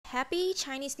Happy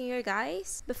Chinese New Year,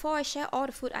 guys! Before I share all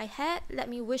the food I had, let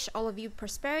me wish all of you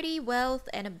prosperity, wealth,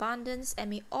 and abundance, and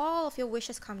may all of your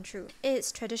wishes come true.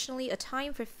 It's traditionally a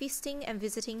time for feasting and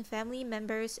visiting family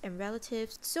members and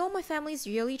relatives, so my family's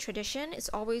yearly tradition is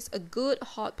always a good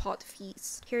hot pot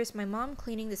feast. Here's my mom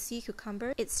cleaning the sea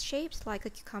cucumber. It's shaped like a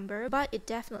cucumber, but it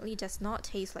definitely does not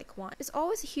taste like one. It's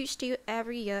always a huge deal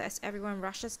every year as everyone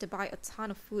rushes to buy a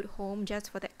ton of food home just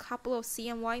for that couple of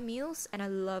CNY meals, and I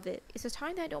love it. It's a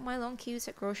time that I don't mind long queues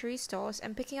at grocery stores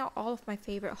and picking out all of my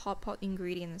favorite hot pot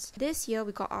ingredients. This year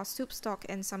we got our soup stock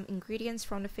and some ingredients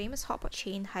from the famous hot pot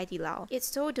chain Haidilao. It's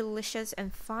so delicious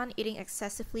and fun eating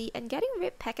excessively and getting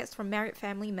rib packets from married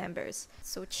family members.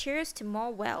 So cheers to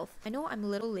more wealth. I know I'm a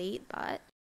little late, but